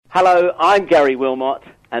Hello, I'm Gary Wilmot,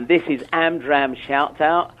 and this is Amdram Shout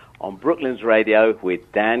Out on Brooklands Radio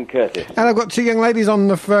with Dan Curtis. And I've got two young ladies on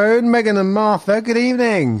the phone, Megan and Martha. Good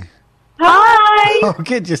evening. Hi! Oh,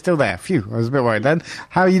 good, you're still there. Phew, I was a bit worried then.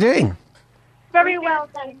 How are you doing? Very well,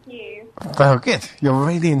 thank you. Oh, good. You're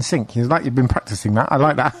really in sync. It's like you've been practicing that. I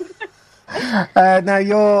like that. Now,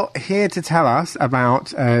 you're here to tell us about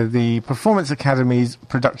the Performance Academy's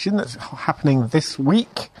production that's happening this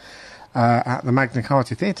week at the Magna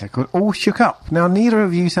Carta Theatre called All Shook Up. Now, neither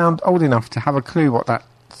of you sound old enough to have a clue what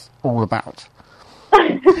that's all about.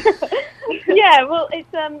 Yeah, well,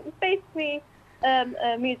 it's basically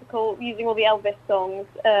a musical using all the Elvis songs,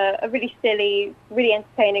 a really silly, really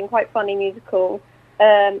entertaining, quite funny musical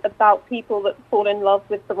about people that fall in love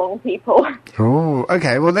with the wrong people. Oh,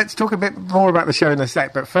 okay. Well, let's talk a bit more about the show in a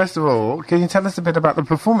sec. But first of all, can you tell us a bit about the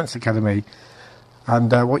Performance Academy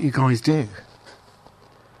and what you guys do?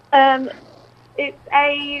 It's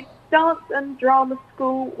a dance and drama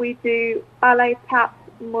school. We do ballet, tap,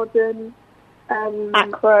 modern,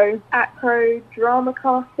 acro, drama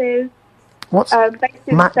classes. What's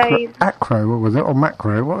acro? What was it? Or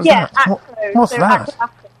macro? What was that? Acro. What's that?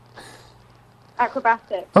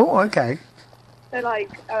 Acrobatic. Oh, okay. So like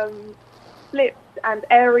flips and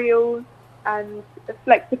aerials and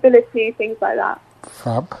flexibility, things like that.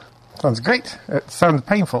 Fab. Sounds great. It sounds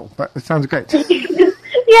painful, but it sounds great.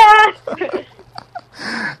 Yeah.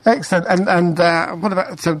 Excellent. And what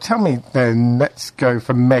about? So tell me then. Let's go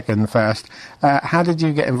for Megan first. How did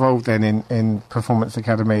you get involved then in Performance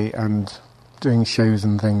Academy and doing shows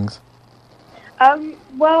and things?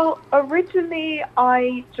 Well, originally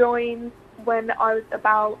I joined when I was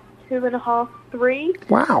about 2.5, 3.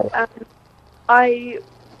 Wow. I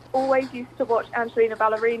always used to watch Angelina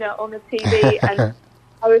Ballerina on the TV, and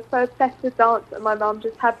I was so obsessed with dance, and my mum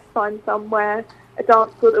just had to find somewhere, a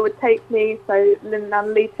dance school that would take me, so Lynn and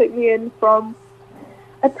Annalise took me in from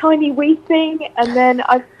a tiny wee thing, and then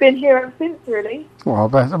I've been here ever since, really. Well,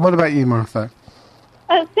 what about you, Martha?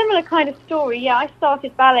 A similar kind of story, yeah. I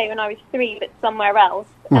started ballet when I was 3, but somewhere else,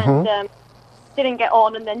 and didn't get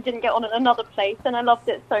on, and then didn't get on at another place, and I loved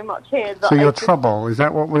it so much here. That So you're trouble, is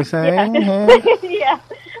that what we're saying? Yeah, yeah.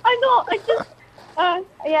 I'm not,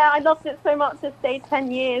 I loved it so much, I stayed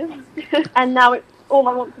 10 years, and now it's all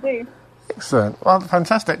I want to do. Excellent. Well,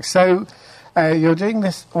 fantastic. So you're doing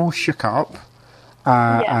this All Shook Up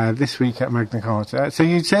this week at Magna Carta. So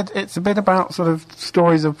you said it's a bit about sort of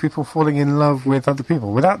stories of people falling in love with other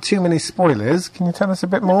people. Without too many spoilers, can you tell us a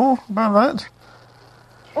bit more about that?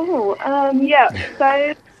 Oh, yeah.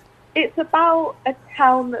 So it's about a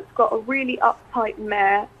town that's got a really uptight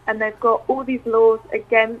mayor, and they've got all these laws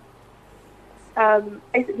against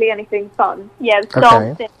basically anything fun. Yeah,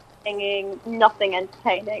 dancing, singing, nothing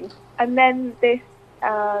entertaining. And then this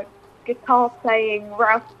guitar-playing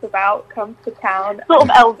roustabout comes to town. Sort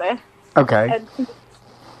of Elvis. Okay. And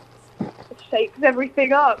shakes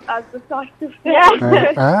everything up as the sight of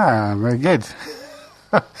it. Yeah. Very good.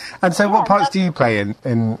 And so what parts do you play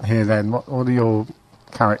in here then? What are your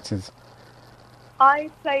characters? I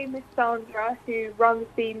play Miss Sandra, who runs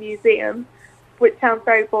the museum, which sounds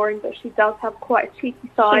very boring, but she does have quite a cheeky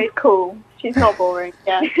side. She's cool. She's not boring,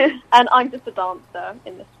 yeah. And I'm just a dancer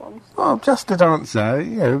in this one. Well, just a dancer,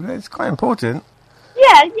 it's quite important.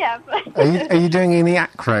 Yeah. Are you doing any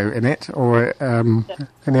acro in it, or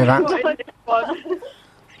any of that?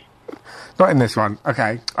 Not in this one.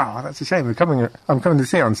 Okay. Oh, that's a shame. I'm coming to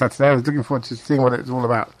see it on Saturday. I was looking forward to seeing what it's all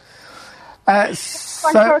about. Thanks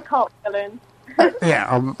for a cult villain. Yeah,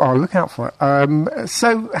 I'll look out for it.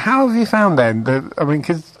 So, how have you found then?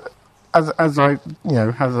 Because as I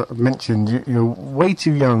mentioned, you're way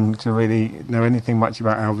too young to really know anything much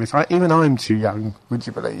about Elvis. Even I'm too young, would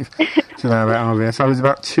you believe, to know about Elvis. I was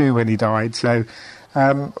about 2 when he died. So,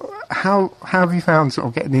 how have you found sort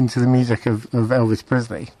of getting into the music of Elvis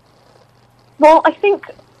Presley? Well, I think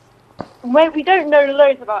we don't know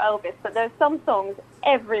loads about Elvis, but there's some songs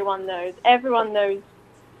everyone knows. Everyone knows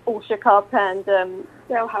All Shook Up and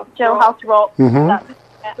Jailhouse Rock.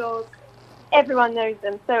 Dog. Everyone knows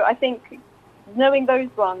them. So I think knowing those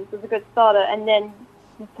ones was a good starter, and then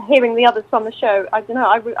hearing the others from the show, I don't know,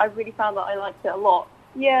 I really found that I liked it a lot.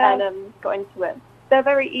 Yeah. And got into it. They're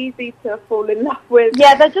very easy to fall in love with.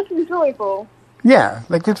 Yeah, they're just enjoyable. Yeah,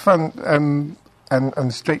 they're good fun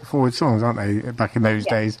and straightforward songs, aren't they? Back in those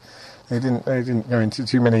days, they didn't go into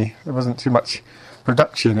too many. There wasn't too much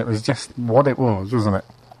production. It was just what it was, wasn't it?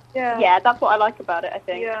 Yeah, that's what I like about it, I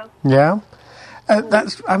think. Yeah.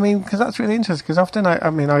 Because that's really interesting. Because often,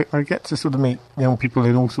 I get to sort of meet young people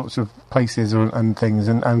in all sorts of places and things,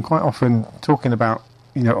 and quite often talking about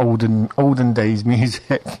olden days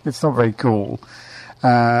music. It's not very cool.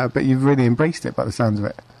 but you've really embraced it by the sounds of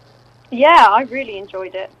it. Yeah, I really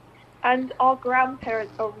enjoyed it. And our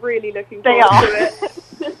grandparents are really looking They forward are. to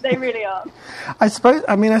it. They really are. I suppose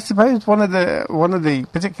one of the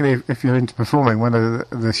particularly if you're into performing, one of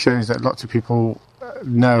the shows that lots of people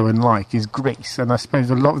know and like is Grease, and I suppose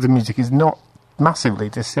a lot of the music is not massively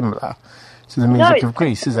dissimilar to the music of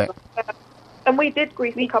Grease, is it? And we did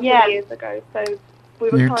Grease a couple of years ago, so we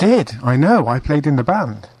were. You did, I know. I played in the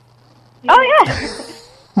band. Oh yeah.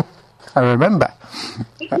 I remember.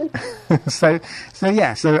 So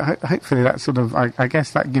hopefully that sort of, I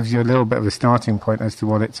guess that gives you a little bit of a starting point as to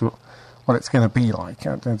what it's going to be like,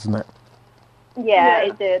 doesn't it? Yeah,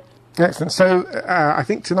 it did. Excellent. So I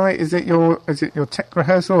think tonight is it your tech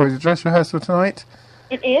rehearsal or is it dress rehearsal tonight?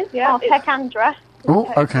 It is. Yeah, tech and dress.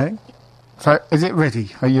 Oh, okay. So is it ready?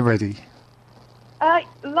 Are you ready?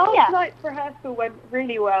 Last night's rehearsal went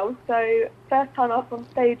really well, so first time up on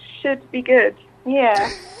stage should be good.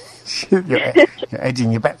 Yeah. you're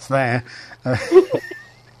edging your bets there.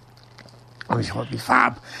 Which would be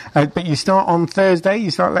fab. But you start on Thursday.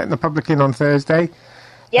 You start letting the public in on Thursday.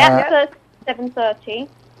 Yeah, 7:30.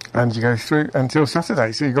 And you go through until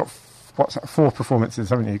Saturday. So you've got 4 performances,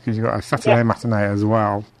 haven't you? Because you've got a Saturday matinee as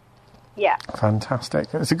well. Yeah.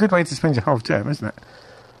 Fantastic. It's a good way to spend your half term, isn't it?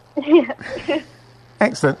 Yeah.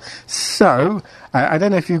 Excellent. So I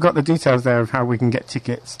don't know if you've got the details there of how we can get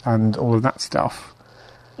tickets and all of that stuff.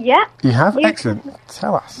 Yeah. You have? Excellent.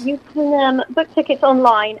 Tell us. You can book tickets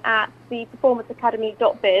online at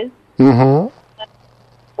theperformanceacademy.biz. Mm-hmm.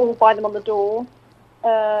 Or buy them on the door.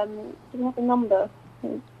 Do you have a number?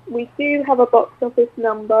 We do have a box office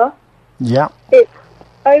number. Yeah. It's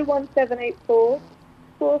 01784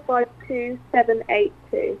 452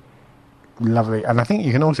 782. Lovely. And I think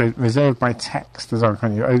you can also reserve by text as well,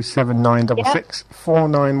 can't you? 07966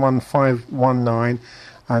 491519.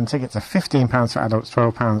 And tickets are £15 for adults,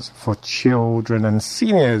 £12 for children and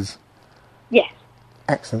seniors. Yes.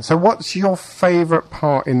 Excellent. So what's your favourite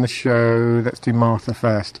part in the show? Let's do Martha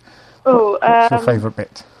first. What's your favourite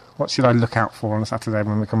bit? What should I look out for on Saturday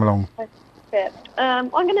when we come along? I'm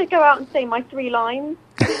going to go out and say my 3 lines.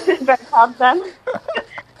 Very proud of them.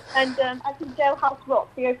 And actually, Jailhouse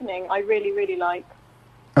Rock, the opening, I really, really like.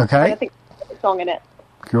 Okay. And I think there's a song in it.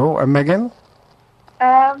 Cool. And Megan?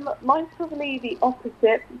 Mine's probably the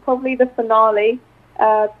opposite. Probably the finale,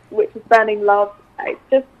 which is Burning Love. It's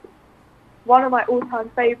just one of my all-time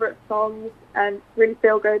favourite songs and really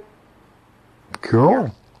feel good. Cool. Yeah.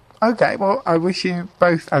 Okay, well, I wish you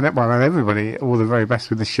both, and everybody, all the very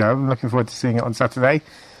best with the show. I'm looking forward to seeing it on Saturday.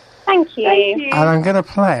 Thank you. And I'm going to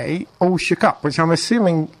play All Shook Up, which I'm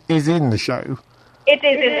assuming is in the show. It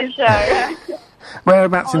is in the show.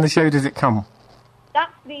 Whereabouts in the show does it come?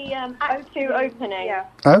 That's the Act 2 opening. Yeah.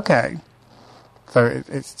 Okay. So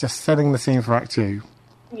it's just setting the scene for Act 2.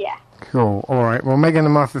 Yeah. Cool. All right. Well, Megan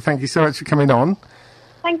and Martha, thank you so much for coming on.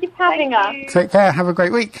 Thank you for having us. Take care. Have a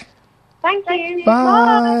great week. Thank you.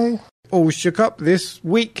 Bye. All Shook Up this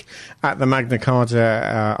week at the Magna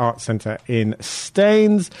Carta Arts Centre in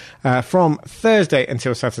Staines from Thursday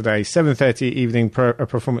until Saturday, 7:30 evening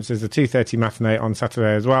performances, the 2:30 matinee on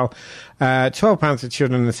Saturday as well. £12 for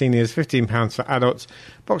children and seniors, £15 for adults.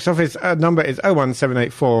 Box office number is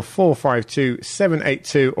 01784 452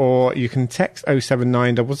 782, or you can text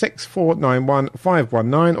 07966 491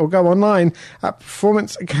 519 or go online at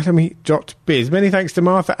performanceacademy.biz. Many thanks to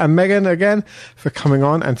Martha and Megan again for coming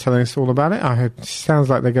on and telling us all about it. I hope it sounds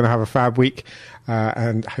like they're going to have a fab week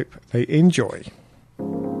and hope they enjoy.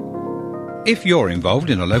 If you're involved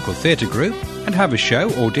in a local theatre group and have a show,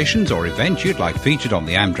 auditions or event you'd like featured on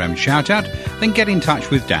the Amdram Shoutout, then get in touch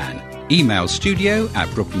with Dan. Email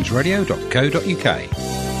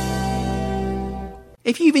studio@brooklandsradio.co.uk.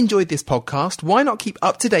 If you've enjoyed this podcast, why not keep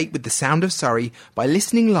up to date with the sound of Surrey by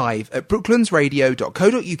listening live at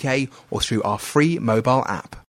brooklandsradio.co.uk or through our free mobile app.